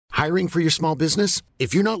Hiring for your small business?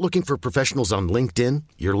 If you're not looking for professionals on LinkedIn,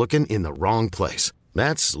 you're looking in the wrong place.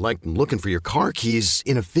 That's like looking for your car keys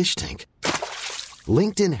in a fish tank.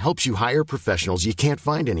 LinkedIn helps you hire professionals you can't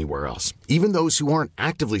find anywhere else, even those who aren't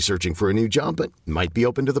actively searching for a new job but might be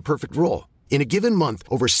open to the perfect role. In a given month,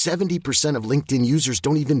 over 70% of LinkedIn users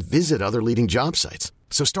don't even visit other leading job sites.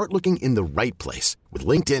 So start looking in the right place. With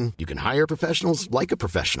LinkedIn, you can hire professionals like a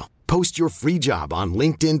professional. Post your free job on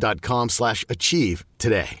linkedin.com/achieve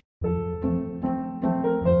today.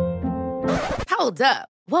 Hold up.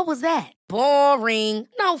 What was that? Boring.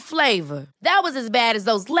 No flavor. That was as bad as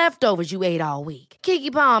those leftovers you ate all week.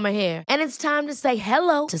 Keke Palmer here. And it's time to say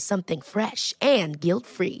hello to something fresh and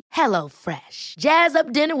guilt-free. Hello Fresh. Jazz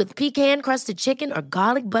up dinner with pecan-crusted chicken or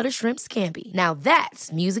garlic butter shrimp scampi. Now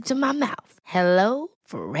that's music to my mouth. Hello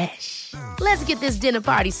Fresh. Let's get this dinner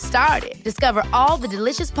party started. Discover all the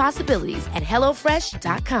delicious possibilities at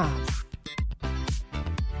HelloFresh.com.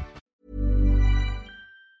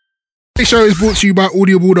 This show is brought to you by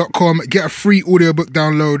Audible.com. Get a free audiobook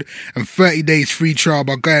download and 30 days free trial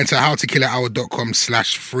by going to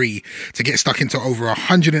howtokillanhour.com/free to get stuck into over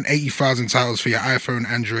 180,000 titles for your iPhone,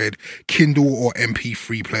 Android, Kindle, or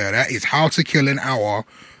MP3 player. That is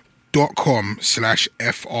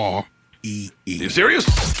howtokillanhour.com/FREE. You serious?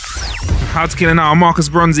 How to Kill an Hour, Marcus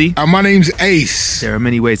Bronzy. And my name's Ace. There are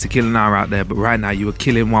many ways to kill an hour out there, but right now you are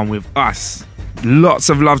killing one with us. Lots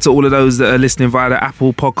of love to all of those that are listening via the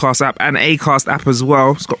Apple Podcast app and Acast app as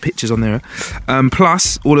well. It's got pictures on there.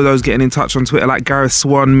 Plus, all of those getting in touch on Twitter like Gareth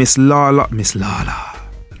Swan, Miss Lala.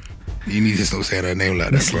 You need to stop saying her name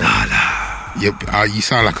like Miss that, bro. Lala. Yep, you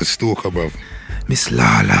sound like a stalker, bro. Miss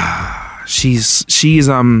Lala. She's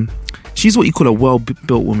what you call a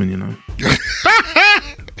well-built woman, you know.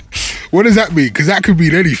 What does that mean? Because that could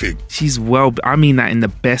mean anything. She's I mean that in the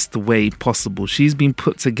best way possible. She's been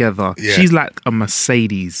put together. Yeah. She's like a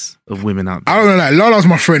Mercedes of women out there. I don't know, like, Lala's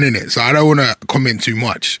my friend in it, so I don't want to comment too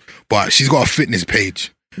much. But she's got a fitness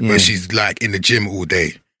page where she's like in the gym all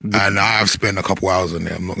day. And I've spent a couple hours on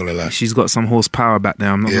there, I'm not going to lie. She's got some horsepower back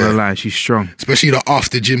there, I'm not going to lie. She's strong. Especially the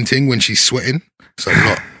after gym thing when she's sweating. It's a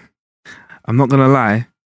lot. I'm not going to lie.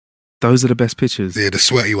 Those are the best pictures. Yeah, the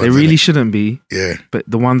sweaty ones. They really shouldn't be. Yeah. But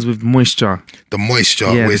the ones with moisture. The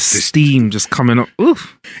moisture. Yeah, with the steam just coming up.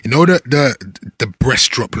 Oof. You know the breast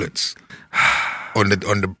droplets on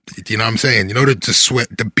the you know what I'm saying? You know the sweat,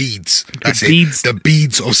 the beads. That's beads. The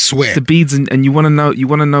beads of sweat. The beads, and you want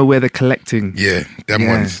to know where they're collecting. Yeah, them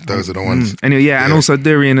ones. Those are the ones. Anyway, and also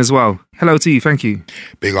Durian as well. Hello to you, thank you.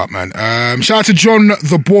 Big up, man. Shout out to John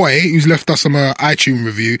the Boy, who's left us some iTunes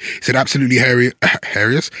review. He said absolutely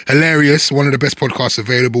hilarious. One of the best podcasts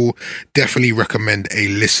available. Definitely recommend a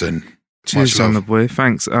listen. Cheers, John the Boy.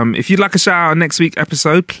 Thanks. If you'd like a shout out on next week's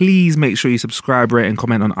episode, please make sure you subscribe, rate, and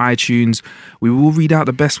comment on iTunes. We will read out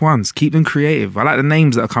the best ones. Keep them creative. I like the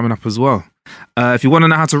names that are coming up as well. If you want to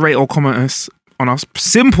know how to rate or comment on us,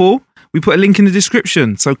 simple. We put a link in the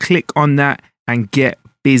description. So click on that and get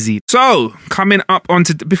busy. So, coming up on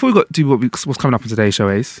before we do what's coming up on today's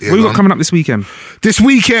show, Ace, what we got coming up this weekend? This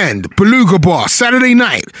weekend, Beluga Bar, Saturday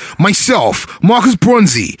night, myself, Marcus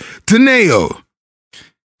Bronzy, Deneo.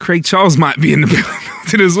 Craig Charles might be in the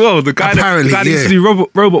building as well. The guy that used to do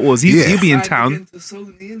Robot Wars. He'll be in town.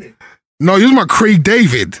 No, you're my Craig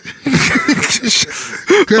David.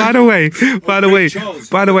 By the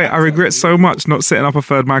way, I regret so much not setting up a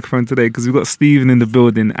third microphone today because we've got Stephen in the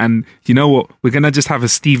building, and you know what? We're gonna just have a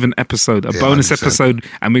Stephen episode, a bonus 100%. Episode,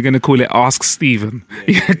 and we're gonna call it Ask Stephen.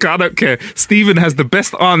 I don't care. Stephen has the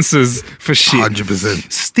best answers for shit.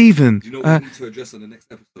 100%. Stephen, you know what we need to address on the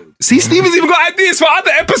next episode? See, Stephen's even got ideas for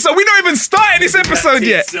other episodes. We don't even started this episode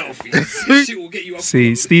yet.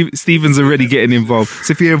 See, Stephen's already getting involved.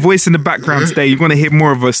 So if you're a voice in the background today, you want to hear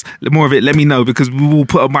more of it, let me know, because we will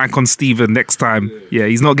put a mic on Stephen next time. Yeah,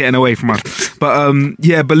 he's not getting away from us. But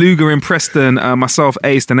Beluga in Preston, myself,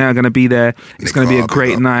 Ace, and they are going to be there. It's going to be a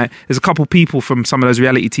great night. There's a couple people from some of those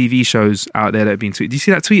reality TV shows out there that have been tweeted. Did you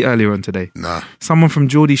see that tweet earlier on today? Nah. Someone from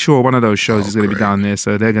Geordie Shore, one of those shows, is going to be down there.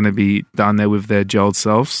 So they're going to be down there with their gelled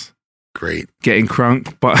selves. Great. Getting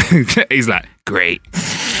crunk. But he's like, great.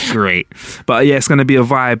 But yeah, it's going to be a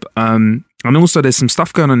vibe. And also there's some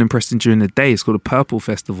stuff going on in Preston during the day. It's called the Purple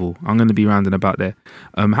Festival. I'm going to be rounding about there.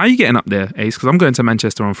 How are you getting up there, Ace? Because I'm going to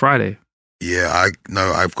Manchester on Friday. Yeah,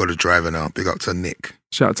 I've got a driver now. Big up to Nick.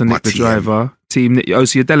 Shout out to Nick, the driver. Team Nick. Oh,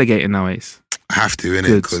 so you're delegating now, Ace? I have to,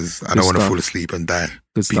 innit? Because I don't want to fall asleep and die.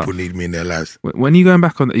 Good People stuff. need me in their lives. When are you going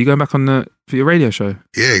back on? Are you going back on for your radio show?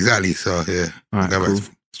 Yeah, exactly. So yeah, all right, I'm going cool.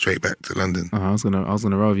 straight back to London. I was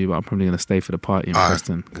gonna roll you, but I'm probably gonna stay for the party in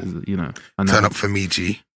Preston because I know. Turn up for me,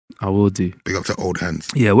 G. I will do. Big up to Old Hands.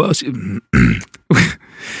 Yeah. What else?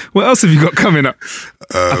 What else have you got coming up?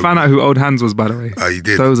 I found out who Old Hands was, by the way. Oh, you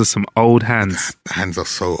did? Those are some old hands. The hands are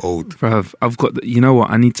so old. Bruv, I've got, you know what?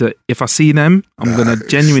 I need to, if I see them, I'm going to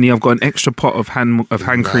genuinely, I've got an extra pot of hand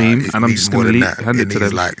cream and I'm just going to hand it to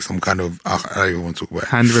them. Like some kind of, I don't even want to talk about it.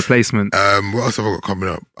 Hand replacement. What else have I got coming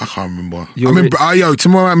up? I can't remember.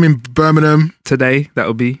 Tomorrow I'm in Birmingham. Today,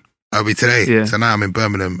 that'll be? I'll be today. Yeah. Tonight I'm in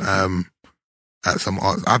Birmingham at some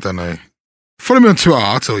art, I don't know. Follow me on Twitter,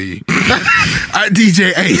 I'll tell you. At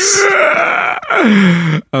DJ Ace.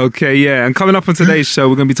 Okay, yeah. And coming up on today's show,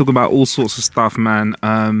 we're going to be talking about all sorts of stuff, man.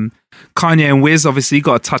 Kanye and Wiz, obviously,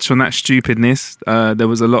 got to touch on that stupidness. There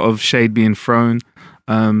was a lot of shade being thrown.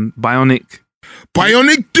 Bionic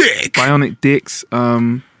dick. Bionic dicks.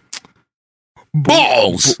 Balls.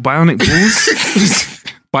 Bionic balls.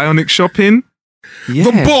 Bionic shopping. Yeah.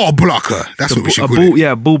 The ball blocker. That's what we should call it.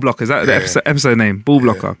 Yeah, ball blocker. Is that the episode name? Ball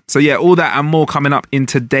blocker. So yeah, all that and more coming up in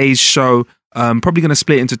today's show. Probably going to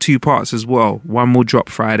split into two parts as well. One will drop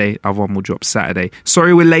Friday, other one will drop Saturday.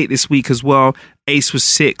 Sorry we're late this week as well. Ace was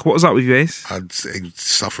sick. What was up with you, Ace? I'm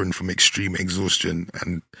suffering from extreme exhaustion.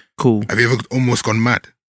 And cool. Have you ever almost gone mad?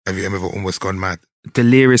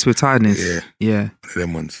 Delirious with tiredness? Yeah. One of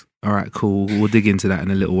them ones. All right, cool. We'll dig into that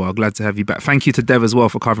in a little while. Glad to have you back. Thank you to Dev as well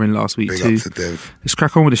for covering last week too. Big up to Dev. Let's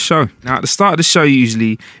crack on with the show. Now, at the start of the show,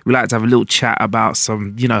 usually we like to have a little chat about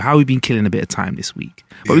some, how we've been killing a bit of time this week.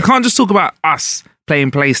 But we can't just talk about us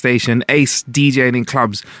playing PlayStation, Ace DJing in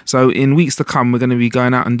clubs. So in weeks to come, we're going to be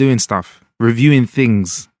going out and doing stuff, reviewing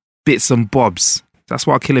things, bits and bobs. That's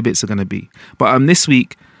what our killer bits are going to be. But this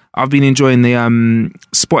week, I've been enjoying the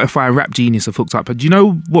Spotify Rap Genius have hooked up. Do you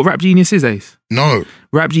know what Rap Genius is, Ace? No.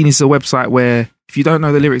 Rap Genius is a website where if you don't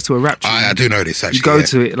know the lyrics to a rap tune, I do know this actually. You go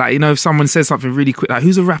to it, like, if someone says something really quick, like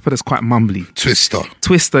who's a rapper that's quite mumbly?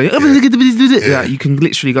 Twister. Yeah. You can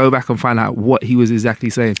literally go back and find out what he was exactly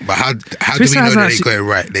saying. But how do we know that they got it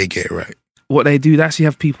right? They get it right. What they do, they actually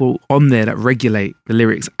have people on there that regulate the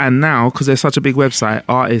lyrics. And now, because they're such a big website,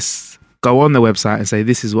 artists go on the website and say,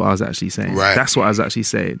 this is what I was actually saying. Right. That's what I was actually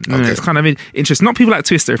saying. Okay. It's kind of interesting. Not people like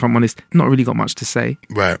Twister, if I'm honest, not really got much to say.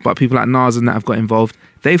 Right. But people like Nas and that have got involved.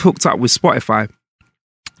 They've hooked up with Spotify.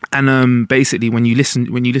 And basically, when you listen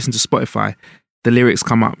to Spotify, the lyrics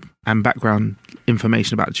come up and background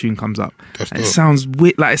information about the tune comes up. It sounds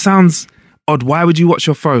weird, like it sounds odd. Why would you watch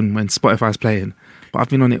your phone when Spotify's playing? But I've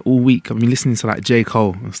been on it all week. I've been listening to like J.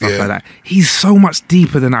 Cole and stuff like that. He's so much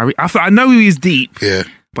deeper than I know he's deep. Yeah.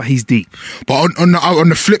 But he's deep. But on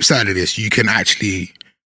the flip side of this, you can actually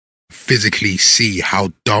physically see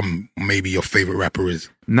how dumb maybe your favorite rapper is.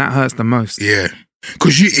 And that hurts the most. Yeah.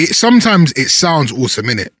 Because sometimes it sounds awesome,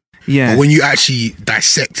 innit? Yeah. But when you actually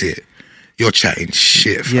dissect it, you're chatting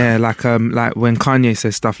shit. Fam. Yeah, like when Kanye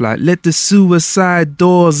says stuff like, let the suicide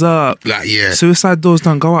doors up. Like, yeah. Suicide doors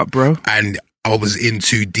don't go up, bro. And I was in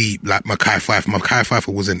too deep, like Mackay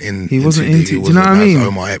Pfeiffer wasn't in. He wasn't into. Do you know what I mean? That was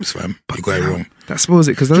Omar Epps, fam. You got it wrong. That spoils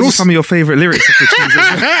it because those are some of your favourite lyrics of the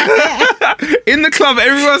tunes. In the club,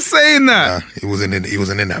 everyone's saying that. He wasn't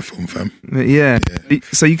in that film, fam. Yeah.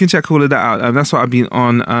 So you can check all of that out. That's what I've been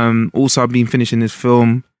on. Also, I've been finishing this horror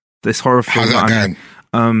film. How's that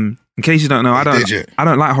going? In case you don't know, I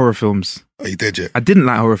don't like horror films. Oh, you did it? I didn't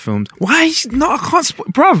like horror films. Why? No, I can't.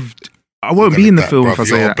 Bruv, I won't be in the film if I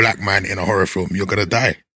say that. You're a black man in a horror film. You're gonna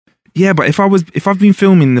die. Yeah, but if I've been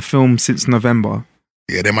filming the film since November.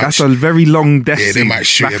 Yeah, they might. That's a very long death scene. Yeah, they might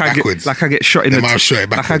shoot it backwards. Like I get shot in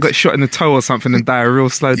like I got shot in the toe or something and die a real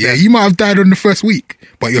slow death. Yeah, you might have died on the first week,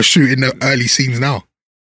 but you're shooting the early scenes now.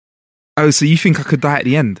 Oh, so you think I could die at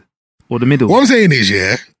the end or the middle? What I'm saying is,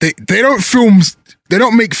 they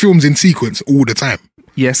don't make films in sequence all the time.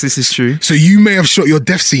 Yes, this is true. So you may have shot your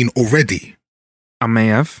death scene already. I may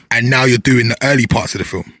have. And now you're doing the early parts of the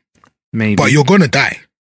film. Maybe. But you're gonna die.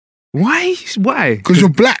 Why? Because you're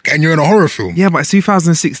black and you're in a horror film. Yeah, but it's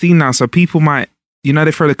 2016 now, so people might,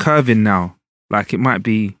 they throw the curve in now. Like, it might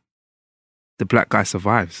be the black guy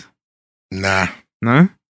survives. Nah. No?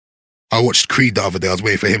 I watched Creed the other day. I was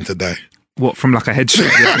waiting for him to die. What, from like a headshot?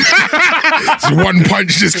 So one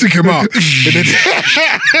punch just took him out.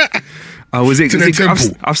 Oh, was it? To the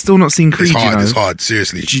temple. I've still not seen Creed. It's hard,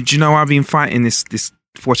 seriously. Do you know I've been fighting this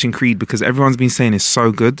watching Creed because everyone's been saying it's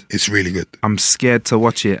so good. It's really good. I'm scared to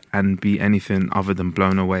watch it and be anything other than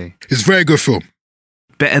blown away. It's a very good film.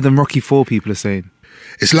 Better than Rocky 4, people are saying.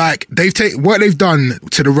 It's like what they've done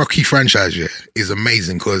to the Rocky franchise is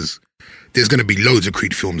amazing because there's going to be loads of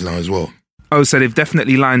Creed films now as well. Oh, so they've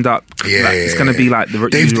definitely lined up. Yeah, it's going to be like the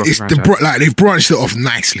Rocky franchise. They've branched it off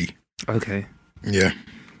nicely. Okay. Yeah.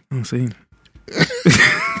 I'll see.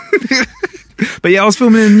 But yeah, I was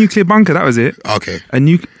filming in a nuclear bunker. That was it. Okay.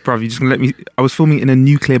 Bruv, you just gonna let me. I was filming in a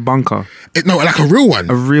nuclear bunker. No, like a real one.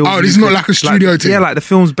 A real. Oh, this is not like a studio thing. Yeah, like the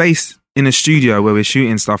film's based in a studio where we're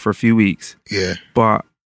shooting stuff for a few weeks. Yeah. But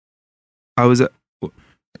I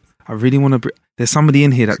really want to. There's somebody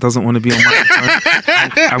in here that doesn't want to be on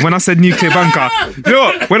microphone. And when I said nuclear bunker, you know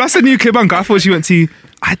what? When I said nuclear bunker, I thought she went to.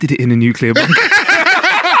 I did it in a nuclear bunker.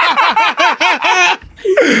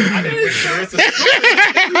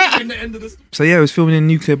 So yeah, I was filming in a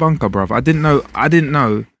nuclear bunker, bruv. I didn't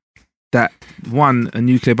know that one, a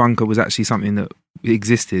nuclear bunker was actually something that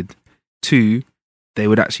existed. Two, they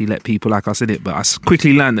would actually let people like us in it. But I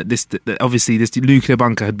quickly learned that obviously this nuclear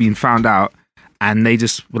bunker had been found out, and they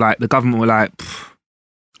just were like, the government were like,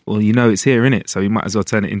 well, you know it's here, innit? So we might as well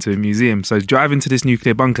turn it into a museum. So driving to this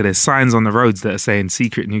nuclear bunker, there's signs on the roads that are saying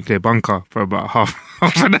secret nuclear bunker for about half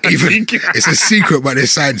an hour. It's a secret, but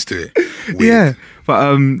there's signs to it. Weird. Yeah.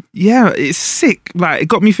 But yeah, it's sick. Like, it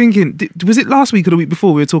got me thinking, was it last week or the week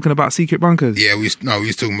before we were talking about secret bunkers? Yeah, we was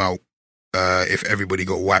talking about if everybody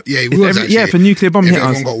got wiped. Yeah, for nuclear bomb if hit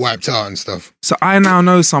everyone us. got wiped out and stuff. So I now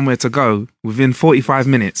know somewhere to go. Within 45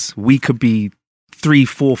 minutes, we could be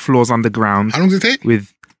 3-4 floors underground. How long does it take?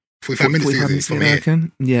 With 45 minutes from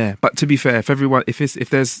here. Yeah, but to be fair, if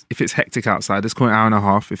it's hectic outside, it's called an hour and a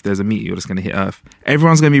half. If there's a meteor that's going to hit Earth,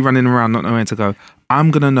 everyone's going to be running around not knowing where to go.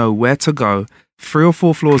 I'm going to know where to go. 3 or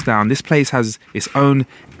 4 floors down. This place has its own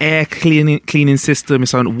air cleaning system,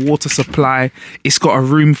 its own water supply. It's got a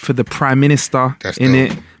room for the Prime Minister in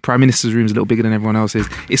it. Prime Minister's room is a little bigger than everyone else's.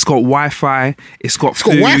 It's got Wi-Fi. It's got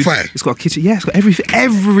food. Wi-Fi. It's got a kitchen. Yeah, it's got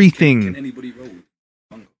everything. Can anybody roll?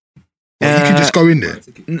 Well, you can just go in there.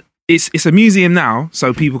 It's a museum now,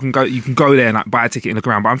 so people can go. You can go there and like buy a ticket in the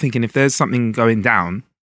ground. But I'm thinking if there's something going down,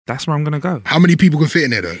 that's where I'm gonna go. How many people can fit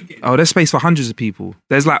in there though? Oh, there's space for hundreds of people.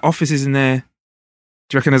 There's like offices in there.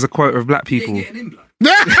 Do you reckon there's a quota of black people? You're getting in, blood.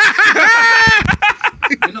 You're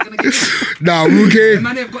not gonna get in. Nah, we'll get in.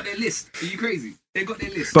 Man, they've got their list. Are you crazy? They've got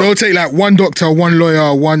their list. They'll take like one doctor, one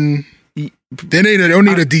lawyer, one. They'll need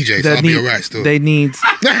a DJ, so I'll be alright still. They need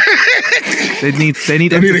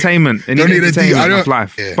entertainment. They need entertainment of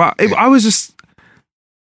life. Yeah, but I was just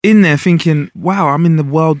in there thinking, wow, I'm in the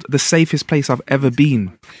world, the safest place I've ever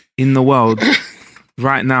been in the world.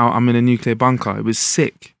 Right now, I'm in a nuclear bunker. It was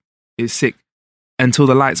sick. It's sick until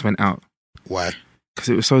the lights went out. Why? Because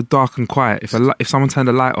it was so dark and quiet. If someone turned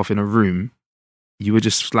a light off in a room, you were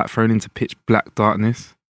just like thrown into pitch black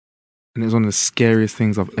darkness. And it was one of the scariest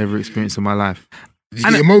things I've ever experienced in my life. Did you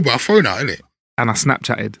get your mobile phone out, innit? And I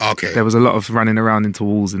Snapchatted. Okay. There was a lot of running around into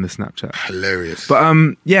walls in the Snapchat. Hilarious.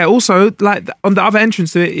 But yeah, also, like, on the other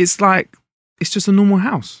entrance to it, it's just a normal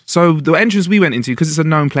house. So the entrance we went into, because it's a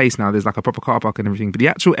known place now, there's like a proper car park and everything, but the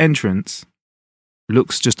actual entrance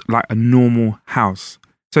looks just like a normal house.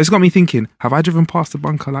 So it's got me thinking, have I driven past a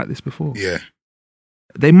bunker like this before? Yeah.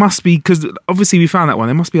 They must be, because obviously we found that one,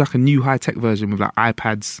 there must be like a new high-tech version with like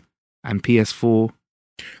iPads and PS4.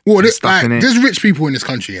 Well, there's rich people in this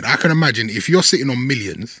country, and I can imagine if you're sitting on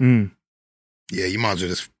millions, yeah, you might as well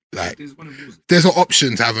just like. There's an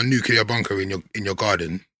option to have a nuclear bunker in your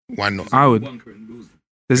garden. Why not? I would.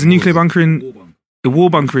 There's a nuclear bunker a war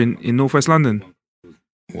bunker in northwest London.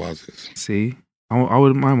 Wowzers. See, I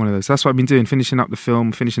wouldn't mind one of those. That's what I've been doing, finishing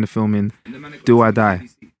the filming. Do I die?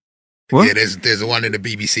 What? Yeah, there's one in the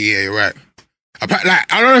BBC here, you're right.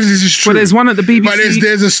 Like, I don't know if this is true. Well, there's one at the BBC. But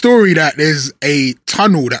there's a story that there's a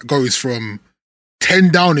tunnel that goes from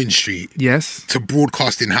 10 Downing Street to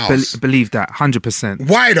Broadcasting House. Believe that, 100%.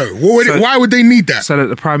 Why though? Why would they need that? So that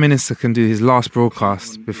the Prime Minister can do his last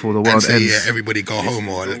broadcast before the world ends. Yeah, everybody go home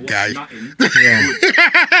or guy. Yeah.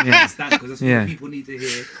 Because that's what people need to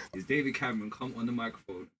hear is David Cameron come on the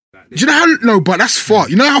microphone. Do you know how? No, but that's far.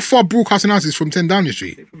 You know how far Broadcasting House is from 10 Downing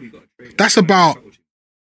Street? That's at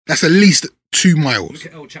least 2 miles. Look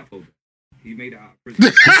at El Chapo. He made it out of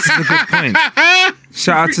prison. This is a good point.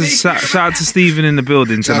 Shout out to Stephen in the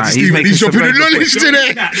building tonight. He's dropping the knowledge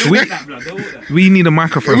today. We need a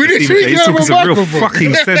microphone for Stephen. He's talking some real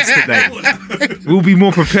fucking sense today. We'll be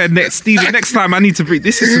more prepared next time I need to bring.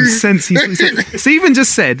 This is some sense. Stephen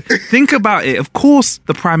just said, think about it. Of course,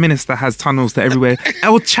 the Prime Minister has tunnels to everywhere.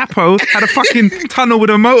 El Chapo had a fucking tunnel with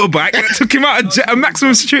a motorbike that took him out of a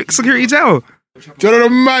maximum security jail. Do you know the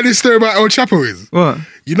maddest story about El Chapo is? What?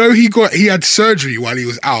 You know he had surgery while he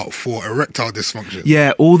was out for erectile dysfunction.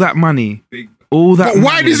 Yeah, all that money. all that. But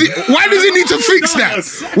why does he need to fix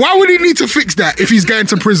that? Why would he need to fix that if he's going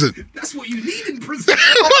to prison? That's what you need in prison.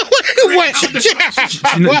 Why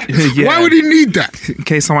would he need that? In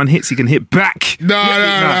case someone hits, he can hit back.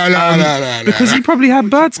 No. Because he probably had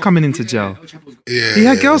birds coming into jail. Yeah, He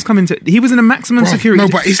had girls coming to. He was in a maximum security. No,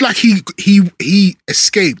 but it's like he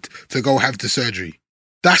escaped to go have the surgery.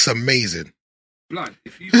 That's amazing. Blood,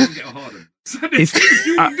 if you don't get a hard on.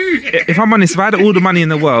 If I'm honest, if I had all the money in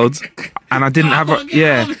the world and I didn't have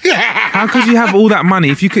how could you have all that money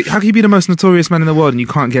if you could? How could you be the most notorious man in the world and you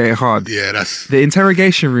can't get it hard? Yeah, that's the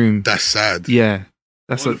interrogation room. That's sad. Yeah,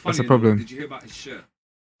 that's a problem. Did you hear about his shirt?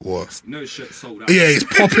 What? No shirt sold out. Yeah, it's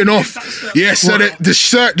popping off. Yeah, so the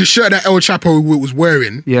shirt that El Chapo was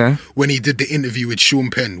wearing, when he did the interview with Sean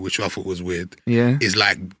Penn, which I thought was weird, is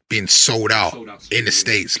like being sold out in the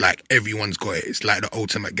States. Like everyone's got it. It's like the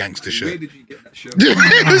ultimate gangster shirt. Where did you get that shirt?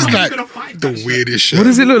 It's like the weirdest shirt. What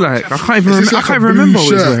does it look like? I can't even remember. I can't remember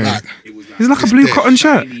what he's wearing. It's like a blue cotton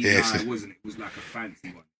shirt. Yeah, it wasn't. It was like a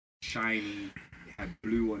fancy one, shiny. Had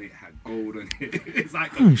blue on it, had gold on it. It's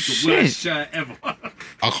like the worst shirt ever.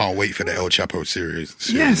 I can't wait for the El Chapo series.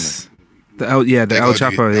 Yes. The El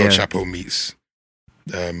Chapo. El Chapo meets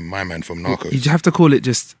my man from Narcos. You have to call it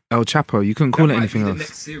just El Chapo. You couldn't call it anything else. The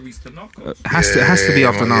next series to Narcos. It has to be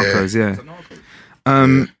after Narcos,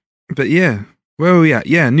 But yeah, where were we at?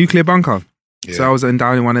 Yeah, Nuclear Bunker. Yeah. So I was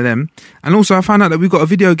down in one of them. And also I found out that we've got a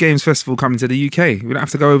video games festival coming to the UK. We don't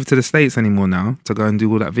have to go over to the States anymore now to go and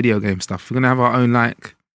do all that video game stuff. We're going to have our own,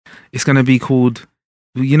 it's going to be called,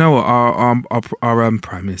 you know what, our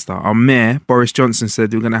Prime Minister, our Mayor, Boris Johnson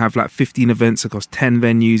said we're going to have 15 events across 10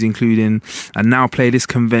 venues, including a Now Play This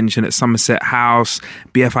convention at Somerset House.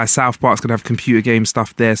 BFI South Park's going to have computer game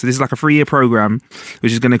stuff there. So this is like a 3-year program,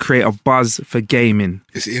 which is going to create a buzz for gaming.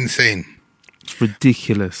 It's insane. It's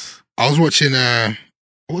ridiculous. I was watching,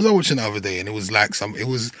 what was I watching the other day? And it was it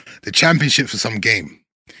was the championship for some game.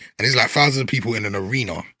 And it's like thousands of people in an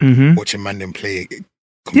arena watching man them play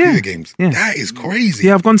computer games. Yeah. That is crazy.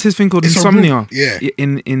 Yeah, I've gone to this thing called Insomnia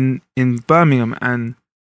in Birmingham, and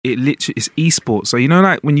it literally is esports. So you know,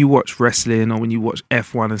 like when you watch wrestling or when you watch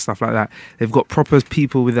F1 and stuff like that, they've got proper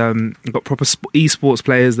people with got proper esports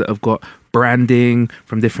players that have got branding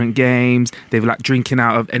from different games. They've drinking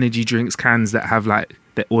out of energy drinks cans that have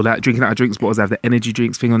drinking out of drinks bottles that have the energy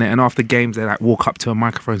drinks thing on it. And after games, they walk up to a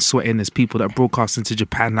microphone sweating. There's people that are broadcasting to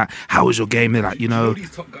Japan how was your game? They're all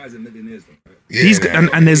these top guys are millionaires, though, right? Yeah,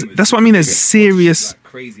 and that's what I mean. There's serious,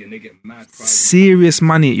 crazy, and they get mad. Serious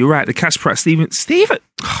money. You're right. The cash prize, Stephen.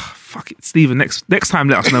 Oh, fuck it, Stephen. Next time,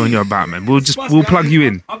 let us know when you're about, man. We'll plug you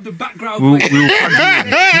in. I'm the background. We'll plug you in.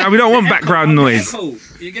 No, we don't want background noise.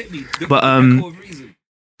 You get me? But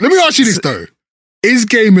let me ask you this though: is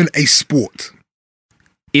gaming a sport?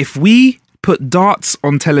 If we put darts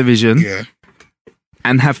on television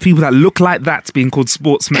and have people that look like that being called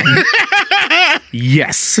sportsmen,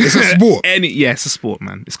 yes. It's a sport. It's a sport,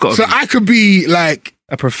 man. It's got to be. So I could be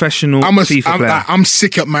a professional FIFA player. I'm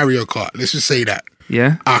sick at Mario Kart. Let's just say that.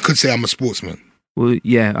 Yeah? I could say I'm a sportsman. Well,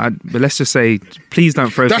 yeah, but let's just say, please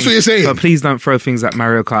don't throw That's what you're saying. But please don't throw things like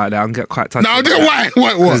Mario Kart there. I can get quite touchy. No, why?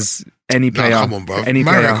 What? Any player, come on, bro. Any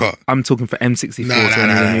Mario player. Kart. I'm talking for M64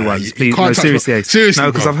 no, ones. Please, no, seriously. Seriously,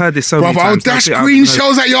 no, because I've heard this so many times. I'll dash green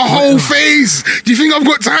shells at your whole face. Do you think I've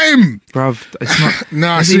got time? Bruv, it's not.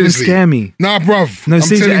 Nah, seriously. It doesn't scare me. Nah, bruv. No,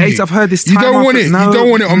 seriously, I've heard this time. You don't want it. No, you don't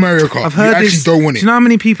want it on Mario Kart. I've heard this. Don't want it. Do you know how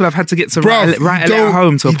many people I've had to get to write a letter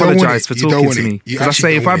home to apologise for talking to me? Because I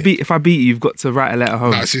say, if I beat you, you've got to write a letter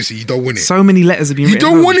home. Nah, seriously, you don't want it. So many letters have been written.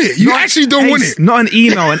 You don't want it. You actually don't want it. Not an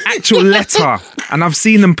email, an actual letter. And I've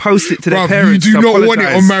seen them post it to their parents. You do not want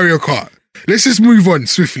it on Mario Kart. Let's just move on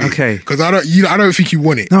swiftly. Okay. Because I don't think you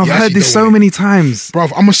want it. No, I've heard this so many times.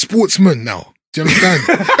 Bruv, I'm a sportsman now. Do you understand?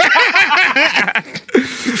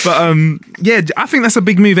 But I think that's a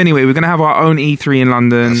big move anyway. We're going to have our own E3 in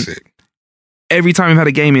London. That's it. Every time we've had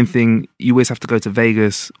a gaming thing, you always have to go to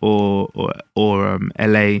Vegas or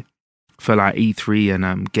LA for E3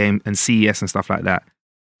 and game and CES and stuff like that.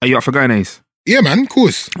 Are you up for going, Ace? Yeah, man, of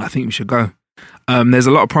course. I think we should go. There's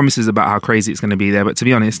a lot of promises about how crazy it's going to be there, but to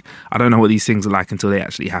be honest, I don't know what these things are like until they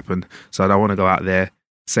actually happen. So I don't want to go out there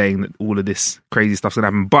saying that all of this crazy stuff's going to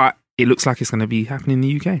happen, but it looks like it's going to be happening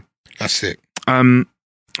in the UK. That's sick.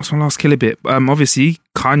 That's my last killer bit. Obviously,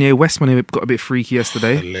 Kanye West got a bit freaky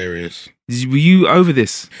yesterday. Hilarious. Were you over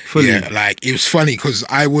this fully? Yeah, it was funny because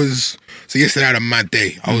yesterday I had a mad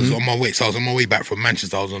day. I was on my way, so I was on my way back from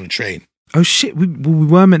Manchester. I was on the train. Oh shit, we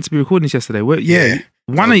were meant to be recording this yesterday. One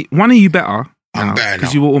of you better. I'm better now.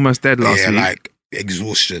 Because you were almost dead last week.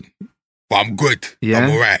 Exhaustion. but I'm good. Yeah? I'm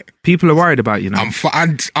all right. People are worried about you now.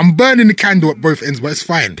 I'm burning the candle at both ends, but it's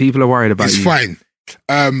fine. People are worried about It's you. fine.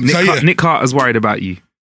 Nick Carter's worried about you.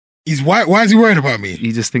 Why is he worried about me?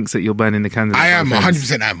 He just thinks that you're burning the candle. I at am, both ends.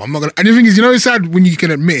 100% am. I'm not gonna. And the thing is, it's sad when you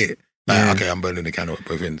can admit it. Like, Yeah. okay, I'm burning the candle at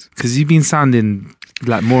both ends. Because you've been sounding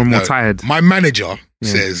like more and more No, tired. My manager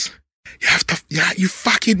says, you have to,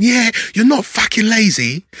 you're not fucking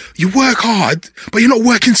lazy. You work hard, but you're not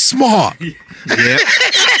working smart. Yep.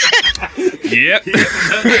 Yep.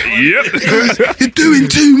 You're doing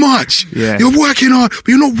too much. Yeah. You're working hard, but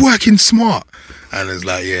you're not working smart. And it's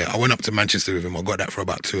like, I went up to Manchester with him. I got that for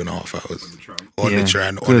about 2.5 hours. On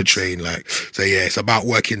the train. Like, so it's about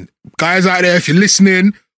working. Guys out there, if you're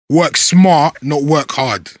listening, work smart, not work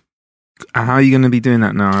hard. And how are you going to be doing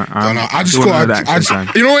that now? I just don't know got.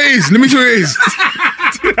 that You know what it is? Let me tell you what it is.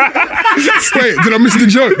 Wait, did I miss the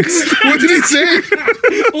joke? What did he say?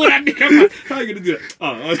 Oh, that nigga. How are you gonna do that?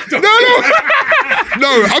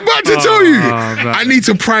 No, I'm about to tell you. man. I need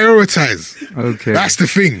to prioritize. Okay. That's the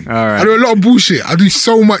thing. All right. I do a lot of bullshit. I do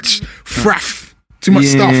so much fraff, too much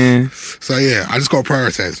Yeah. stuff. So I just got to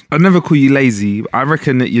prioritize. I'd never call you lazy. I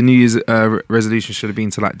reckon that your New Year's resolution should have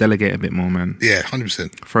been to like delegate a bit more, man. Yeah,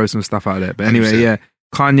 100%. Throw some stuff out there. But anyway, 100%.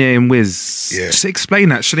 Kanye and Wiz. Yeah. Just explain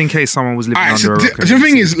that, shit, in case someone was living Alright, under a so rock. the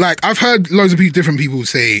thing is, like, I've heard loads of different people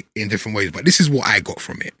say in different ways, but this is what I got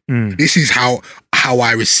from it. This is how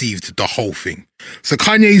I received the whole thing. So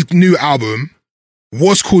Kanye's new album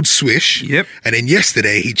was called Swish. Yep. And then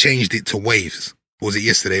yesterday he changed it to Waves. Was it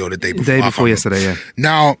yesterday or the day before? The day I before can't remember. yesterday, yeah.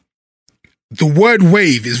 Now, the word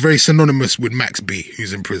wave is very synonymous with Max B,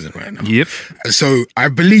 who's in prison right now. Yep. And so I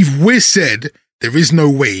believe Wiz said there is no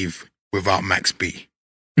wave without Max B.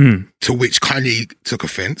 To which Kanye took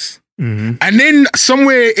offense. Mm-hmm. And then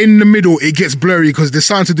somewhere in the middle, it gets blurry because there's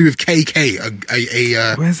something to do with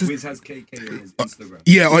KK. Where's this? Wiz has KK on his Instagram.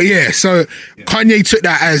 Yeah. So Kanye took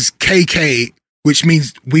that as KK, which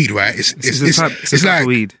means weed, right? It's a type of like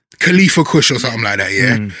weed. Khalifa Kush or something like that,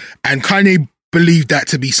 yeah? And Kanye believed that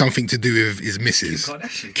to be something to do with his missus,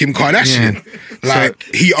 Kim Kardashian. Like,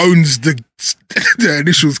 he owns the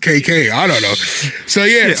initials KK. I don't know. So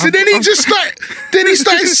then he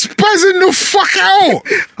started spazzing the fuck out.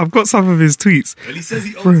 I've got some of his tweets. And he says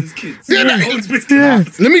he owns his kids. Yeah, He owns his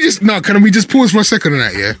kids. Let me can we just pause for a second on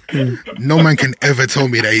that, yeah? No man can ever tell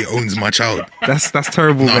me that he owns my child. That's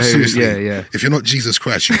terrible No, behavior. seriously. Yeah. If you're not Jesus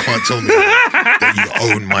Christ, you can't tell me that you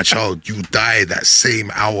own my child. You die that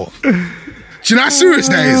same hour. Do you know how serious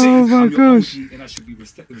that is? Oh my gosh. And I should be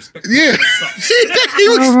respected. Yeah.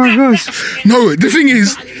 Oh my gosh. No, the thing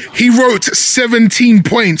is, he wrote 17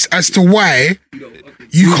 points as to why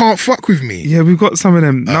you can't fuck with me. Yeah, we've got some of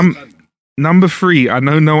them. Number 3, I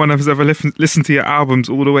know no one has ever listened to your albums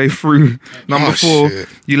all the way through. Number 4, shit.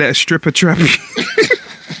 you let a stripper trap you.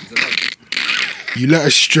 You let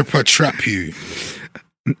a stripper trap you.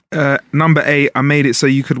 Number 8, I made it so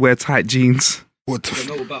you could wear tight jeans. What the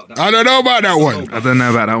I don't know about that one. I don't know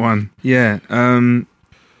about that one. Yeah.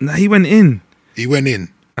 No, he went in. He went in.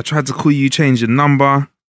 I tried to call you, change your number.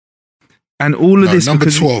 And all of this Number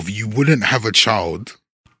because 12, you wouldn't have a child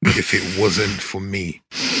if it wasn't for me.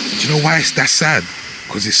 Do you know why that's sad?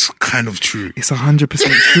 Because it's kind of true. it's 100%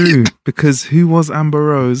 true. Because who was Amber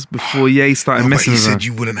Rose before Ye started No, but messing he with her? said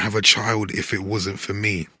you wouldn't have a child if it wasn't for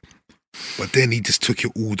me. But then he just took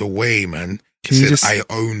it all the way, man. Can He you said, just- I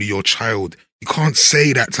own your child. You can't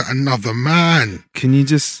say that to another man. Can you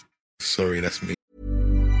just... Sorry, that's me.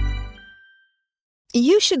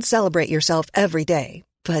 You should celebrate yourself every day,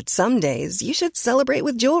 but some days you should celebrate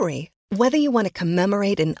with jewelry. Whether you want to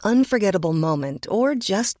commemorate an unforgettable moment or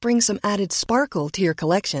just bring some added sparkle to your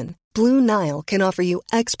collection, Blue Nile can offer you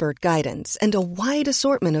expert guidance and a wide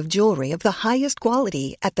assortment of jewelry of the highest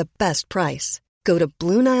quality at the best price. Go to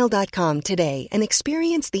BlueNile.com today and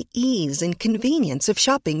experience the ease and convenience of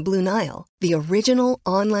shopping Blue Nile, the original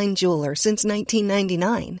online jeweler since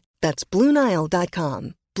 1999. That's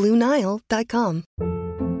BlueNile.com. BlueNile.com.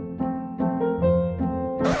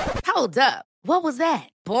 Hold up. What was that?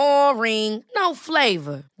 Boring. No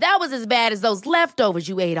flavor. That was as bad as those leftovers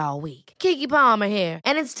you ate all week. Keke Palmer here,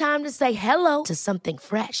 and it's time to say hello to something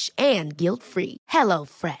fresh and guilt-free. Hello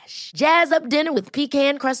Fresh. Jazz up dinner with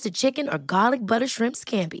pecan-crusted chicken or garlic butter shrimp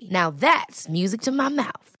scampi. Now that's music to my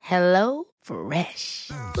mouth. Hello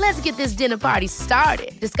Fresh. Let's get this dinner party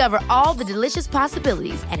started. Discover all the delicious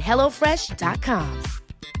possibilities at hellofresh.com.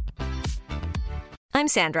 I'm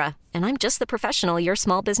Sandra, and I'm just the professional your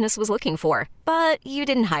small business was looking for. But you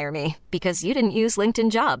didn't hire me because you didn't use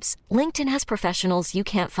LinkedIn Jobs. LinkedIn has professionals you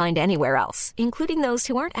can't find anywhere else, including those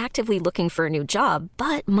who aren't actively looking for a new job,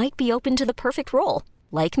 but might be open to the perfect role,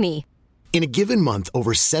 like me. In a given month,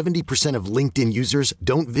 over 70% of LinkedIn users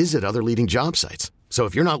don't visit other leading job sites. So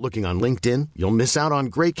if you're not looking on LinkedIn, you'll miss out on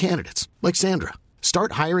great candidates like Sandra.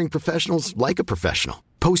 Start hiring professionals like a professional.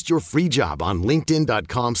 Post your free job on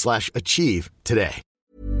linkedin.com/achieve today.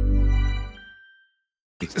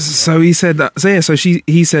 So he said that. So yeah. So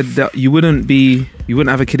he said that you wouldn't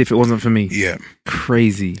have a kid if it wasn't for me. Yeah.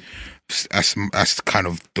 Crazy. That's kind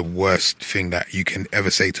of the worst thing that you can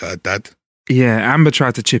ever say to her dad. Yeah, Amber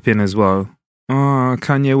tried to chip in as well. Oh,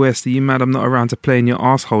 Kanye West, are you mad I'm not around to play in your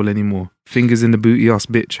asshole anymore? Fingers in the booty ass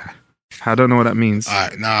bitch. I don't know what that means.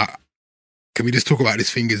 Alright, now, can we just talk about this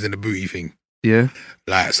fingers in the booty thing? Yeah.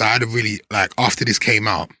 Like, so I had a really, like, after this came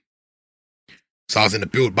out, so I was in the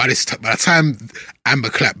build. By the time Amber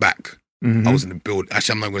clapped back, I was in the build.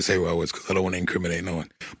 Actually, I'm not going to say where I was because I don't want to incriminate no one.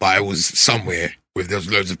 But I was somewhere with there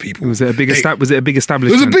was loads of people. Was it a big establishment? It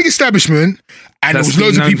was a big establishment, and there was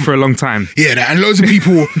loads of people for a long time. Yeah, and loads of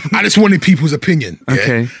people. I just wanted people's opinion. Yeah?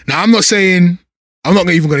 Okay. Now I'm not even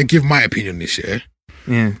going to give my opinion this year.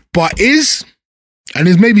 Yeah. But there's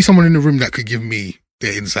maybe someone in the room that could give me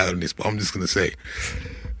their insight on this. But I'm just going to say,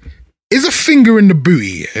 is a finger in the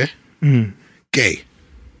booty gay?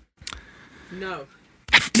 No.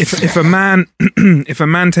 If a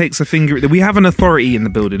man takes a finger, we have an authority in the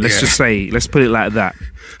building. Let's put it like that.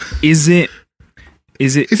 Is it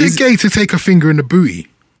gay to take a finger in the booty?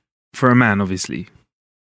 For a man, obviously.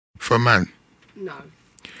 For a man? No.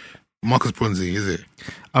 Marcus Bronzy, is it?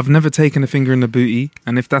 I've never taken a finger in the booty,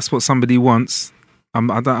 and if that's what somebody wants,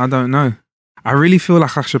 I don't know. I really feel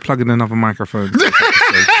like I should plug in another microphone.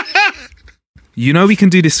 You know, we can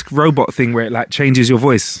do this robot thing where it like changes your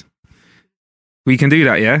voice. We can do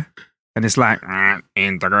that, yeah? And it's like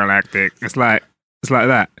intergalactic. It's like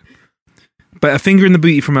that. But a finger in the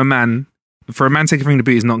booty from a man, for a man taking a finger in the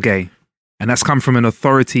booty is not gay. And that's come from an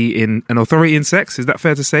authority in sex. Is that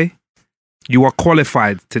fair to say? You are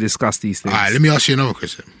qualified to discuss these things. All right, let me ask you another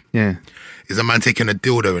question. Yeah. Is a man taking a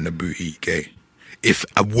dildo in the booty gay? If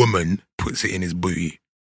a woman puts it in his booty.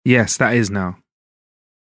 Yes, that is now.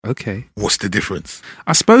 Okay. What's the difference?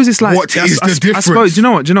 I suppose it's like... What is the difference? I suppose, do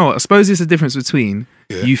you know what? I suppose it's the difference between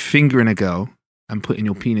you fingering a girl and putting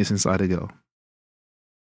your penis inside a girl.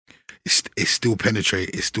 It's still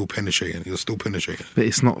penetrating. It's still penetrating. You're still penetrating. But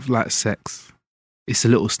it's not like sex. It's a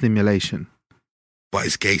little stimulation. But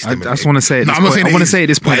it's gay stimulation. I just want to say at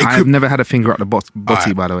this point, I have never had a finger up the body,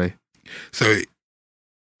 right. By the way. So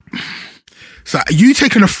you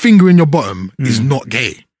taking a finger in your bottom is not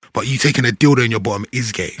gay. But you taking a dildo in your bottom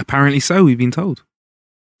is gay. Apparently so, we've been told.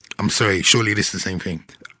 I'm sorry, surely this is the same thing.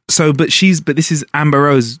 So, but this is Amber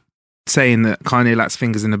Rose saying that Kanye likes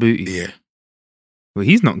fingers in the booty. Yeah. Well,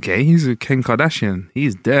 he's not gay. He's a Kim Kardashian.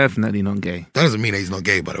 He's definitely not gay. That doesn't mean that he's not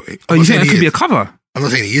gay, by the way. Oh, you think that could be a cover? I'm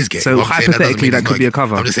not saying he is gay. So hypothetically, that could be a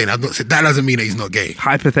cover. I'm just saying, that doesn't mean that he's not gay.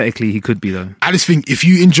 Hypothetically, he could be, though. I just think if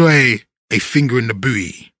you enjoy a finger in the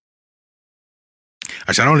booty...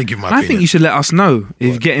 Actually, I don't want to give my opinion. I think you should let us know.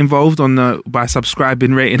 If you get involved by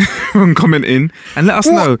subscribing, rating, and commenting, and let us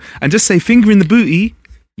know. And just say finger in the booty,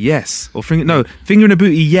 yes. Or finger in the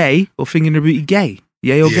booty, yay. Or finger in the booty, gay.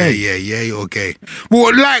 Yay or gay. Yeah, yay or gay.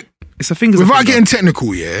 Well, like, it's a finger. Without getting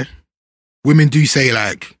technical, women do say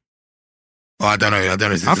like, I don't know.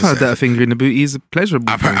 I've heard that a finger in the booty is a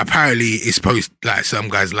pleasurable thing. Apparently, it's supposed, like, some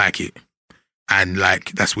guys like it. And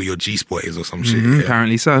like, that's where your G-spot is or some shit. Yeah.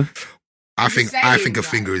 Apparently so. I think a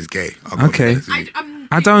finger is gay. Okay.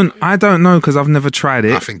 I don't know because I've never tried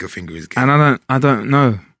it. I think a finger is gay. And I don't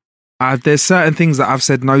know. There's certain things that I've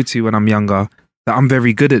said no to when I'm younger that I'm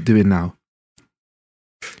very good at doing now.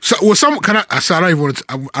 So, well, I don't want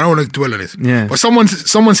to dwell on this. Yeah. But someone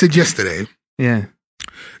said yesterday. Yeah.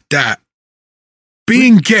 That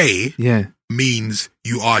being gay. Yeah. Means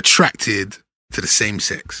you are attracted to the same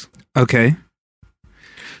sex. Okay.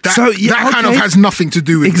 That kind of has nothing to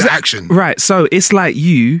do with the action. Right, so it's like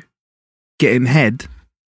you getting head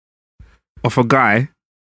off a guy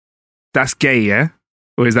that's gay, yeah?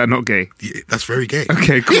 Or is that not gay? Yeah, that's very gay.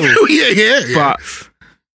 Okay, cool. yeah. But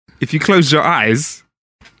if you close your eyes,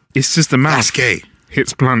 it's just a mouth. That's gay.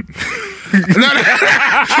 Hits blunt.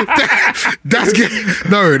 That's gay.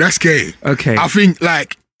 No, that's gay. Okay. I think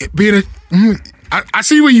like being I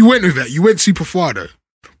see where you went with that. You went super far though.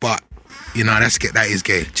 But that is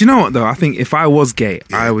gay. Do you know what though? I think if I was gay,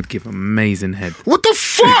 I would give amazing head. What the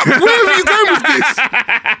fuck? Where are you going with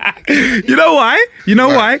this? You know why?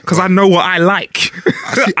 Why? Because I know what I like.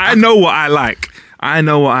 I know what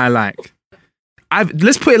I like.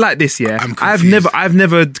 Let's put it like this, yeah. I've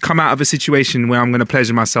never come out of a situation where I'm going to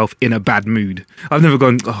pleasure myself in a bad mood. I've never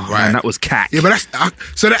gone, man, that was cack. Yeah, but that's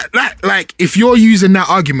so that like if you're using that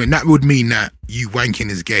argument, that would mean that you wanking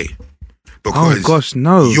is gay. Because oh gosh,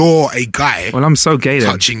 no. you're a guy Well, I'm so gay then.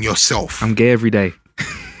 touching yourself. I'm gay every day.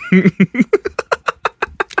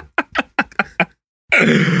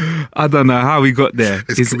 I don't know how we got there.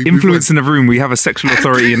 It's influence in the room. We have a sexual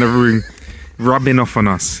authority in the room rubbing off on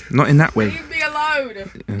us. Not in that way. Leave me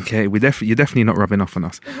alone. Okay, you're definitely not rubbing off on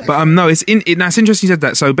us. But no, it's interesting you said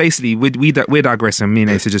that. So basically, we're digressing. Me and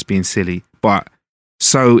Ace are just being silly. But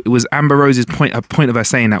so it was Amber Rose's point. A point of her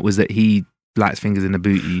saying that was that he likes fingers in the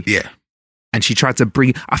booty. Yeah. And she tried to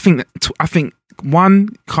bring. I think one,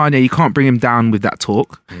 Kanye, you can't bring him down with that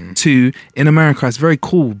talk. Two, in America, it's very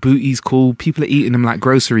cool. Booty's cool. People are eating them like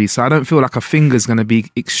groceries. So I don't feel like a finger's going to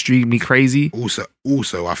be extremely crazy.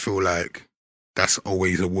 Also, I feel like that's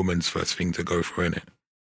always a woman's first thing to go for, innit?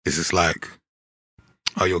 It's just like,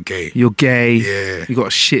 oh, you're gay. You're gay. Yeah. You got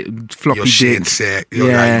a shit floppy You're dick. shit sick.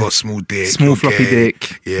 You're like, you got a small dick. Small you're floppy gay.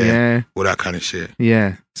 dick. Yeah. All that kind of shit.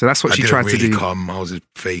 Yeah. So that's what she tried really to do. I was just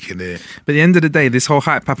faking it. But at the end of the day, this whole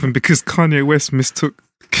hype happened because Kanye West mistook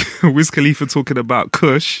Wiz Khalifa talking about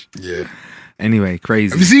Kush. Yeah. Anyway,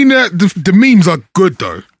 crazy. Have you seen the memes are good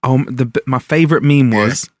though? My favorite meme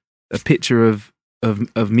was a picture of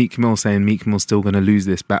Meek Mill saying Meek Mill's still going to lose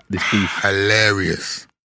this beef. Hilarious.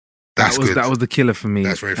 That's good. That was the killer for me.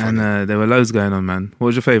 That's very funny. And there were loads going on, man. What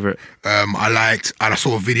was your favorite? I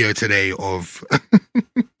saw a video today of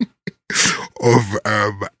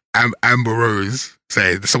Amber Rose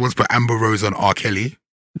saying someone's put Amber Rose on R. Kelly.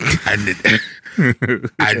 And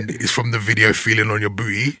it's from the video "Feeling on Your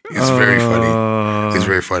Booty." It's very funny. It's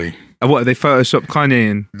very funny. What, they photoshopped Kanye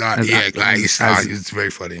in? It's very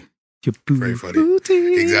funny. Your very funny.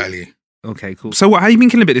 Exactly. Okay, cool. So how you been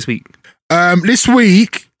killing it this week? This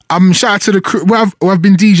week, shout out to the crew. Well, I've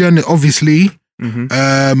been DJing, obviously.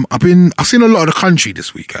 Mm-hmm. I've seen a lot of the country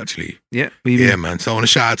this week, actually. Yeah, man. So I want to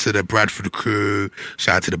shout out to the Bradford crew,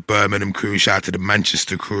 shout out to the Birmingham crew, shout out to the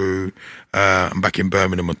Manchester crew. I'm back in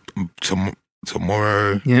Birmingham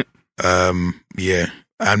tomorrow. Yeah.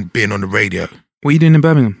 And being on the radio. What are you doing in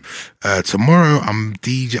Birmingham? Tomorrow I'm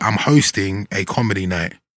hosting a comedy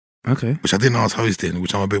night. Okay. Which I didn't know I was hosting,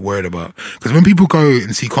 which I'm a bit worried about. Because when people go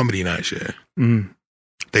and see comedy nights,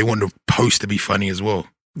 they want the host to be funny as well.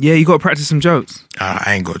 Yeah, you got to practice some jokes.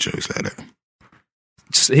 I ain't got jokes like that.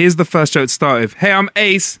 Here's the first joke to start with. Hey, I'm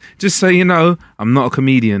Ace. Just so you know, I'm not a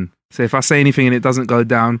comedian. So if I say anything and it doesn't go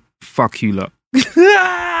down, fuck you lot.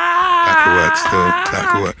 That could work still. That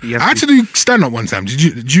could work. I had to do stand-up one time.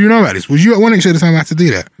 Did you know about this? Was you at one extra the time I had to do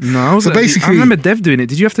that? No. I remember Dev doing it.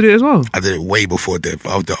 Did you have to do it as well? I did it way before Dev.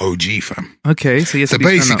 I was the OG, fam. Okay, so So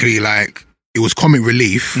basically, like, it was comic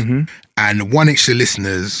relief, and one extra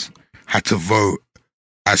listeners had to vote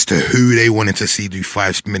as to who they wanted to see do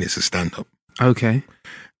 5 minutes of stand-up. Okay.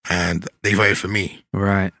 And they voted for me.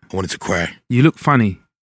 Right. I wanted to cry. You look funny.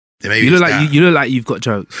 Yeah, you look like you've got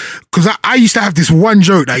jokes. Because I used to have this one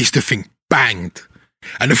joke that I used to think banged.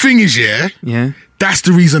 And the thing is, yeah, that's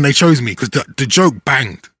the reason they chose me, because the joke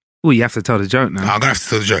banged. Well, you have to tell the joke now. I'm going to have to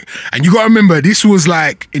tell the joke. And you got to remember, this was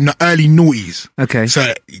like in the early noughties. Okay.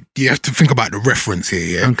 So you have to think about the reference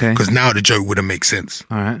here, yeah? Okay. Because now the joke wouldn't make sense.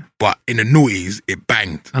 All right. But in the noughties, it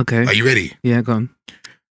banged. Okay. Are you ready? Yeah, go on.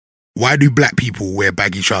 Why do black people wear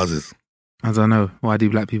baggy trousers? I don't know. Why do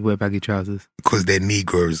black people wear baggy trousers? Because they're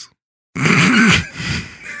Negroes.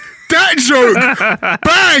 That joke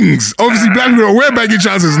bangs. Obviously, black people don't wear baggy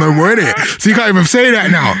trousers no more, innit? So you can't even say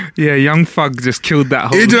that now. Yeah, Young Thug just killed that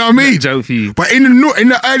whole you know what I mean? joke for you. But in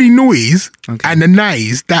the early noughties and the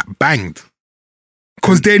 90s, that banged.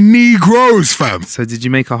 Because they're Negroes, fam. So did you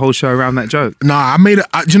make a whole show around that joke? Nah, do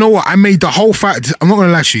you know what? I made the whole fact. I'm not going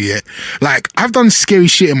to lie to you, yeah? Like, I've done scary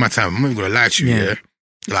shit in my time. I'm not going to lie to you, yeah?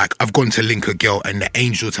 Like, I've gone to link a girl in the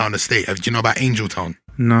Angeltown estate. Do you know about Angeltown?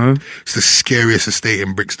 No. It's the scariest estate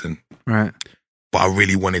in Brixton. Right. But I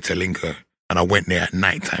really wanted to link her. And I went there at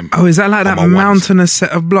night time. Oh, is that like that mountainous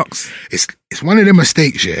set of blocks? It's one of them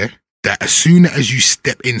estates, yeah, that as soon as you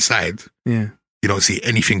step inside, you don't see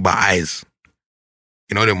anything but eyes.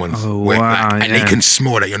 You know them ones? Oh, wow, and they can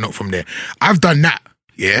smell that you're not from there. I've done that,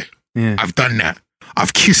 yeah? I've done that.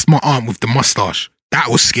 I've kissed my aunt with the mustache. That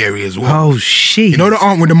was scary as well. Oh, shit. You know the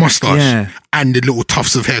aunt with the mustache? And the little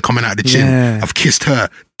tufts of hair coming out of the chin? I've kissed her.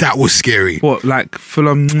 That was scary. What, like full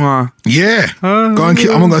on mwah? Yeah. Go and kiss.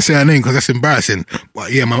 I'm not going to say her name because that's embarrassing.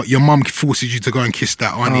 But yeah, your mum forces you to go and kiss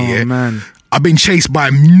that auntie, Oh, man. I've been chased by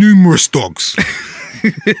numerous dogs.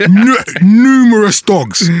 Numerous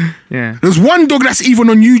dogs. Yeah. There's one dog that's even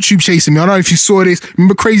on YouTube chasing me. I don't know if you saw this.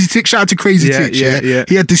 Remember Crazy Tick? Shout out to Crazy Tick. Yeah.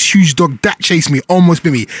 He had this huge dog that chased me, almost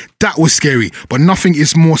bit me. That was scary. But nothing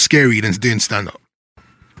is more scary than doing stand-up.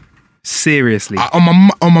 Seriously. On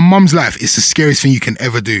my mum's life, it's the scariest thing you can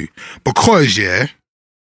ever do. Because,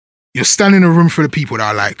 you're standing in a room full of people that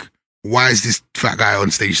are like, why is this fat guy on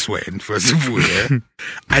stage sweating, first of all, yeah?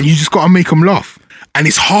 And you just got to make them laugh. And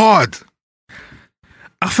it's hard.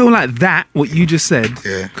 I feel like that, what you just said,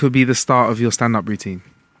 Yeah. could be the start of your stand-up routine.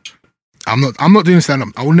 I'm not doing stand-up.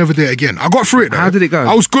 I will never do it again. I got through it, though. How did it go?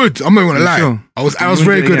 I was good. I'm not going to lie. Sure? I was You very wouldn't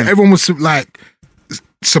do it good. again? Everyone was like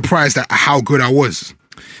surprised at how good I was.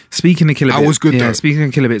 Speaking of Killer Bits, I was good, though. Speaking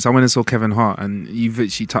of Killer Bits, I went and saw Kevin Hart, and you've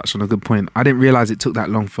actually touched on a good point. I didn't realise it took that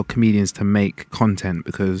long for comedians to make content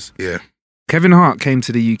because Yeah. Kevin Hart came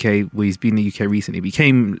to the UK. Well, he's been in the UK recently. But he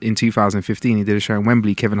came in 2015. He did a show in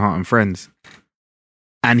Wembley, Kevin Hart and Friends.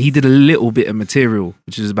 And he did a little bit of material,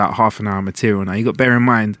 which is about half an hour material. Now, you got to bear in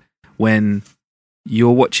mind when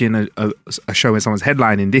you're watching a show where someone's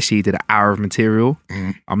headlining, this year he did an hour of material.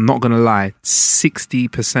 I'm not going to lie,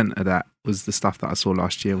 60% of that was the stuff that I saw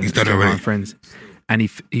last year when He's it was done it Kevin Hart already. and Friends. And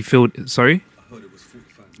he filled, sorry?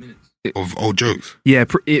 Of old jokes. Yeah,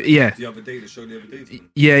 yeah. The other day, the show.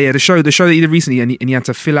 Yeah, the show that he did recently, and he had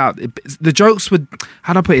to fill out the jokes. Would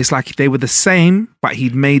how do I put it? It's like they were the same, but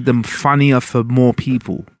he'd made them funnier for more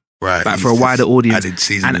people, Right. like for a wider audience, Added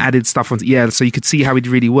seasoning. and added stuff on. Yeah, so you could see how he'd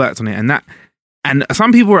really worked on it, and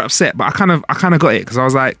some people were upset, but I kind of got it because I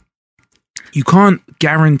was like, you can't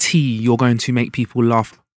guarantee you're going to make people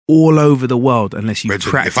laugh all over the world unless you Reggie,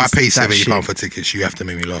 practice. if I pay that shit. £70 for tickets, you have to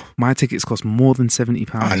make me laugh. My tickets cost more than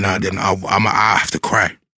 £70. Nah, then I have to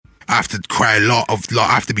cry. I have to cry a lot. I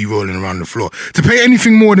have to be rolling around the floor to pay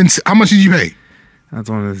anything more than. How much did you pay? I don't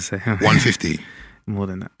want to say $150. more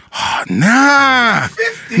than that. Nah,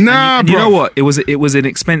 And bro. you know what? It was an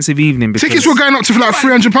expensive evening because Tickets were going up to like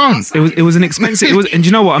 £300. It was an expensive. And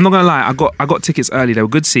you know what? I'm not gonna lie. I got tickets early. They were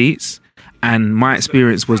good seats, and my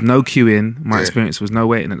experience was no queuing. My experience was no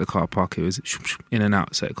waiting at the car park. It was in and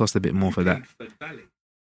out, so it cost a bit more for that.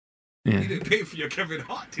 You Yeah, didn't pay for your Kevin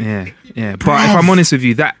Hart. yeah. But if I'm honest with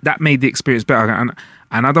you, that made the experience better. And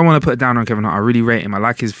I don't want to put it down on Kevin Hart. I really rate him. I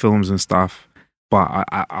like his films and stuff, but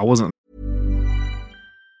I wasn't.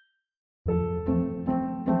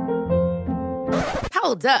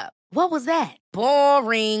 Hold up. What was that?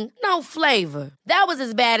 Boring. No flavor. That was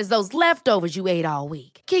as bad as those leftovers you ate all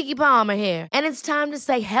week. Keke Palmer here, and it's time to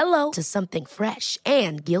say hello to something fresh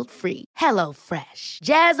and guilt-free. Hello Fresh.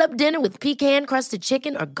 Jazz up dinner with pecan-crusted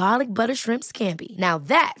chicken or garlic butter shrimp scampi. Now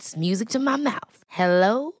that's music to my mouth.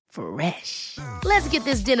 Hello Fresh. Let's get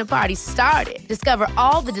this dinner party started. Discover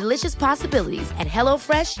all the delicious possibilities at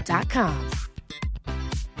hellofresh.com.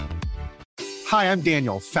 Hi, I'm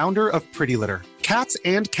Daniel, founder of Pretty Litter. Cats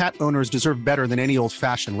and cat owners deserve better than any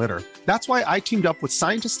old-fashioned litter. That's why I teamed up with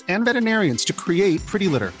scientists and veterinarians to create Pretty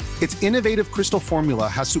Litter. Its innovative crystal formula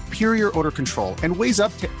has superior odor control and weighs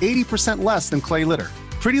up to 80% less than clay litter.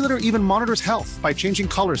 Pretty Litter even monitors health by changing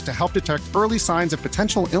colors to help detect early signs of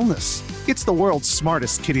potential illness. It's the world's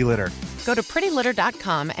smartest kitty litter. Go to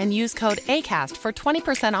prettylitter.com and use code ACAST for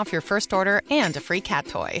 20% off your first order and a free cat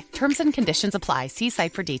toy. Terms and conditions apply. See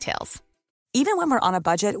site for details. Even when we're on a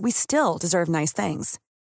budget, we still deserve nice things.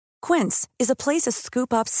 Quince is a place to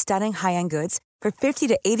scoop up stunning high-end goods for 50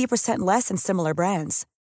 to 80% less than similar brands.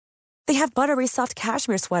 They have buttery soft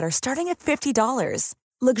cashmere sweaters starting at $50,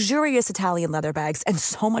 luxurious Italian leather bags, and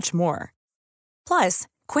so much more. Plus,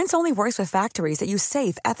 Quince only works with factories that use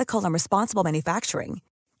safe, ethical, and responsible manufacturing.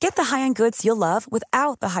 Get the high-end goods you'll love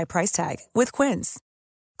without the high price tag with Quince.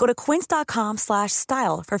 Go to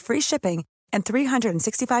quince.com/style for free shipping and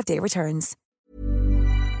 365-day returns.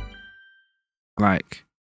 Like,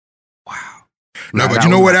 wow. No, Like, but that you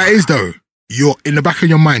know was what like- that is though? You're in the back of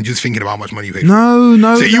your mind just thinking about how much money you paid. No.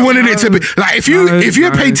 So you wanted it to be like if you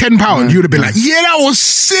had paid £10, you would have been like, yeah, that was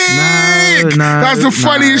sick. That's the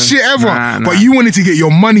funniest shit ever. But you wanted to get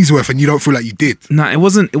your money's worth, and you don't feel like you did. No, it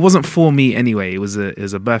wasn't for me anyway. It was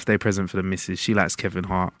a birthday present for the missus. She likes Kevin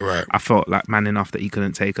Hart. Right. I felt like man enough that he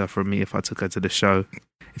couldn't take her from me if I took her to the show.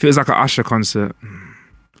 If it was like an Usher concert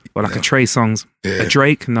or like a Trey Songz, a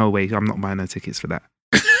Drake, no way. I'm not buying no tickets for that.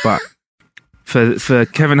 But for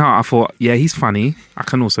Kevin Hart, I thought, yeah, he's funny. I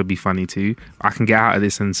can also be funny too. I can get out of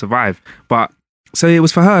this and survive. But so it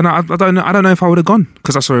was for her, and I don't know if I would have gone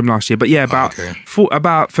because I saw him last year. But yeah, about 50 to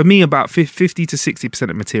 60%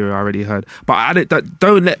 of material I already heard. But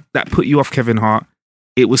don't let that put you off Kevin Hart.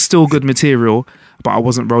 It was still good material, but I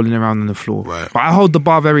wasn't rolling around on the floor. Right. But I hold the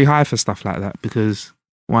bar very high for stuff like that because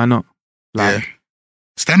why not? Like,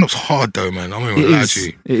 stand-up's hard though, man. I'm not It gonna lie is. to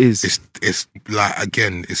you. It is. It's like,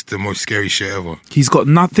 again, it's the most scary shit ever. He's got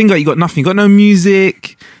nothing. You got nothing. You got no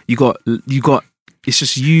music. You got. It's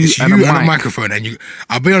just you, It's and you a and a mic. microphone, and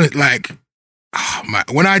I'll be honest, like,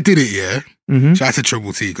 when I did it, Shout out to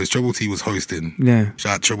Trouble T, because Trouble T was hosting. Yeah.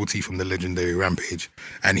 Shout out Trouble T from the legendary Rampage.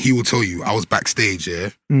 And he will tell you, I was backstage,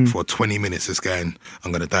 for 20 minutes just going,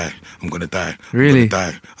 I'm going to die. I'm going to die. Really? I'm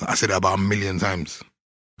gonna die. I said that about 1 million times.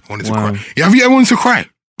 I wanted to cry. Yeah, have you ever wanted to cry?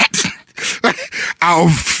 Out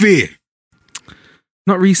of fear.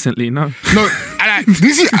 Not recently, no. No, let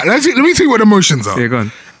me tell you what emotions are. Yeah, go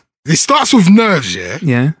on. It starts with nerves, yeah?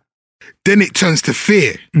 Yeah. Then it turns to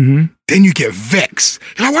fear. Mm-hmm. Then you get vexed.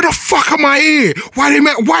 You're like, why the fuck am I here?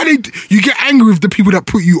 You get angry with the people that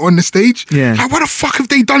put you on the stage? Yeah. Like, why the fuck have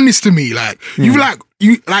they done this to me? Like,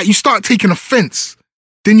 you start taking offense.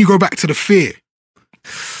 Then you go back to the fear.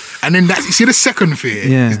 And then you see the second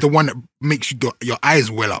fear is the one that makes your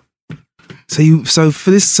eyes well up. I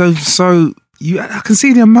can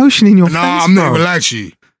see the emotion in your face. No, I'm not even lying to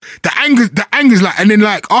you. The anger's like, and then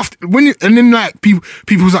like after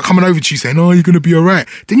people's like coming over to you saying, "Oh, you're gonna be alright."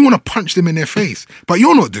 Then you want to punch them in their face, but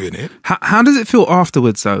you're not doing it. How does it feel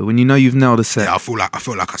afterwards though, when you know you've nailed a set? Yeah, I feel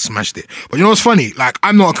like I smashed it. But you know what's funny? Like,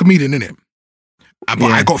 I'm not a comedian, innit?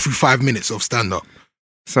 But I got through 5 minutes of stand up.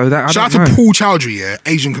 So that shout out to Paul Chowdhury,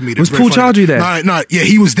 Asian comedian. Was Paul Chowdhury there? No, yeah,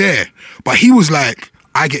 he was there, but he was like,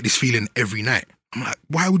 I get this feeling every night. I'm like,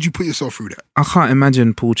 why would you put yourself through that? I can't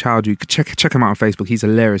imagine Paul Chowdhury. Check him out on Facebook. He's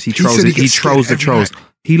hilarious. He trolls the trolls. Night.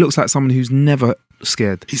 He looks like someone who's never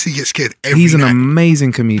scared. He gets scared every night. He's an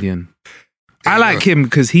amazing comedian. I like him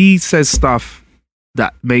because he says stuff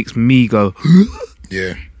that makes me go.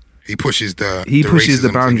 Yeah. He pushes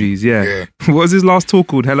the boundaries. Yeah. What was his last talk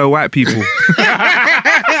called? Hello, white people.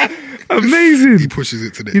 Amazing. He pushes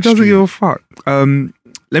it to the He doesn't give a fuck.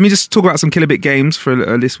 Let me just talk about some Kilobit games for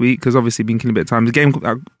this week, because obviously been Kilobit time. The game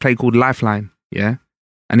I played called Lifeline, yeah?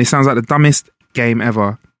 And it sounds like the dumbest game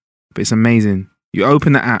ever, but it's amazing. You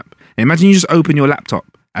open the app, and imagine you just open your laptop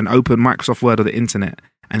and open Microsoft Word or the internet,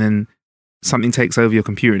 and then something takes over your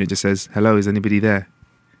computer and it just says, "Hello, is anybody there?"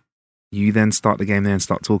 You then start the game there and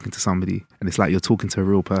start talking to somebody, and it's like you're talking to a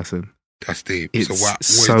real person. That's deep. It's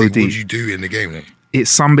so deep. What would you do in the game then? It's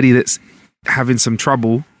somebody that's having some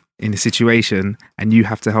trouble in a situation, and you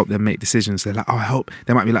have to help them make decisions. They're like, "Oh, help."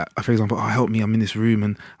 They might be like, for example, "Oh, help me, I'm in this room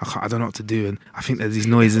and I don't know what to do, and I think there's these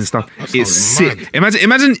noises and stuff." It's sick.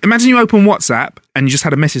 Imagine you open WhatsApp and you just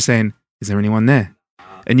had a message saying, "Is there anyone there?"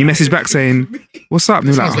 And you message back saying, "What's up?"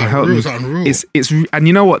 And they're like, "Oh, help me." It's and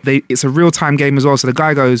you know what? It's a real time game as well. So the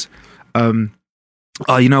guy goes,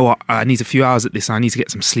 "Oh, you know what? I need a few hours at this. I need to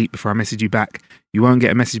get some sleep before I message you back." You won't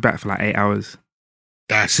get a message back for like 8 hours.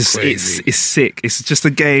 That's crazy. It's sick. It's just a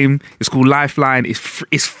game. It's called Lifeline.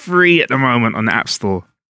 It's free at the moment on the App Store.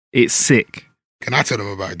 It's sick. Can I tell them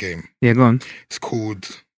about a game? Yeah, go on. It's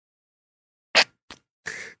called...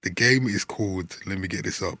 The game is called... Let me get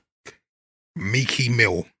this up. Meeky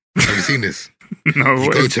Mill. Have you seen this? No.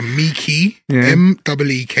 You go to Meeky, Yeah.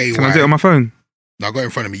 Meeky. Can I do it on my phone? No, I got it in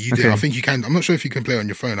front of me. You Okay. do. I think you can. I'm not sure if you can play it on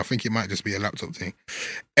your phone. I think it might just be a laptop thing.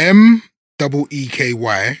 MEEKY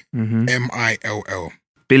MILL.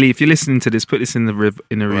 Billy, if you're listening to this, put this in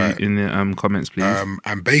the comments, please.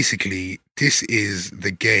 And basically, this is the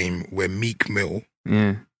game where Meek Mill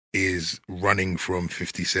is running from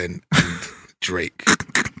 50 Cent and Drake.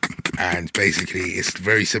 And basically, it's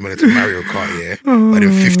very similar to Mario Kart, yeah? But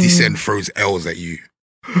then 50 Cent throws L's at you.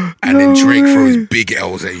 And then Drake throws big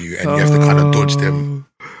L's at you. And you have to kind of dodge them.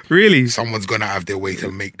 Really? Someone's going to have their way to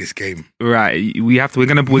make this game. Right. We're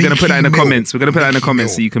gonna put that in the comments. We're going to put that in the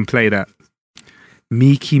comments so you can play that.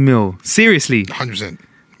 Meeky Mill. Seriously? 100%.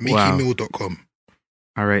 MeekyMill.com.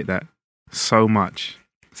 I rate that so much.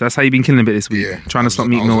 So that's how you've been killing a bit this week. Yeah. Trying to stop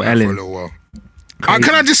Meek Mill Ellen. For a little while.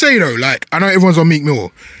 Can I just say though, like, I know everyone's on Meek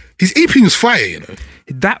Mill. His EP was fire, you know.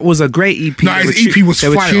 That was a great EP. No, his EP was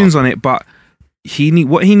fire. There were tunes on it, but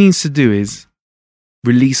what he needs to do is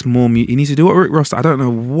release more music. He needs to do what Rick Ross. I don't know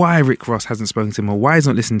why Rick Ross hasn't spoken to him, or why he's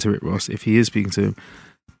not listening to Rick Ross if he is speaking to him.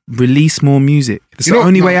 Release more music. The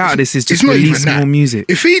only way out of this is just release more music.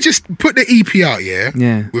 If he just put the EP out,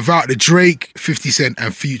 yeah, without the Drake, 50 Cent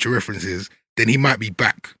and Future references, then he might be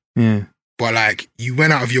back. Yeah. But like, you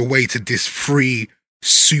went out of your way to diss free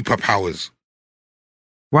superpowers.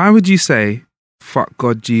 Why would you say fuck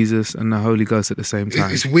God, Jesus and the Holy Ghost at the same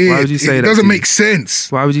time? It's weird. Why would you say that? It doesn't make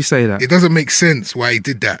sense. Why would you say that? It doesn't make sense why he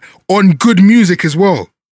did that. On good music as well.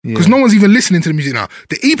 Because no one's even listening to the music now.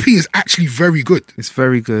 The EP is actually very good. It's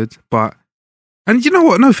very good, but... And you know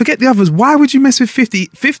what? No, forget the others. Why would you mess with 50?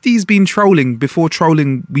 50's been trolling before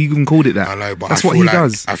trolling, we even called it that. I know, but that's what he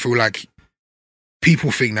does. I feel like people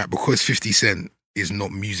think that because 50 Cent is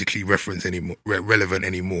not musically relevant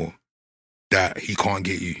anymore, that he can't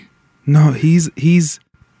get you. No, he's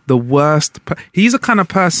the worst. He's a kind of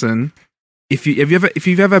person, if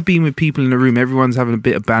you've ever been with people in a room, everyone's having a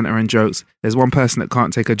bit of banter and jokes. There's one person that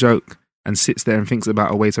can't take a joke and sits there and thinks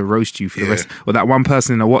about a way to roast you for the rest. Or that one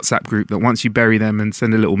person in a WhatsApp group that once you bury them and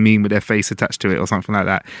send a little meme with their face attached to it or something like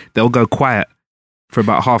that, they'll go quiet for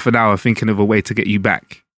about half an hour thinking of a way to get you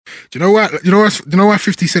back. Do you know what? You know why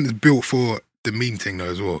 50 Cent is built for the meme thing though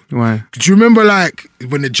as well? Why? Do you remember like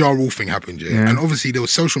when the Ja Rule thing happened? Yeah. And obviously there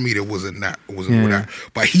was social media wasn't all that,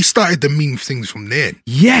 but he started the meme things from there.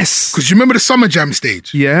 Yes. Because you remember the Summer Jam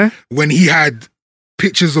stage? Yeah. When he had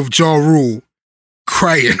pictures of Ja Rule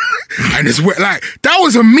crying and it's like that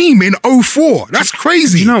was a meme in 04. That's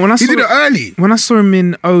crazy. You know, when he did it early. When I saw him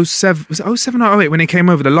in 07, was it 07 or 08 when he came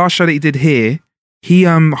over, the last show that he did here, he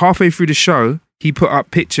halfway through the show, he put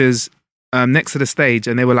up pictures next to the stage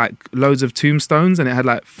and they were like loads of tombstones and it had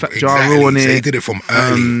like Fat Ja Rule on it. So he did it from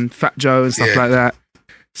early. Fat Joe and stuff like that.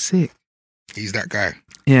 Sick. He's that guy.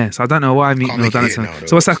 Yeah, so I don't know why Meek Mill done it. Now,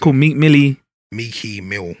 so what's that called? Meeky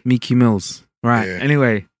Mill. Meeky Mills. Right. Yeah.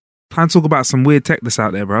 Anyway, time to talk about some weird tech that's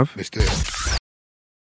out there, bruv. Let's do it.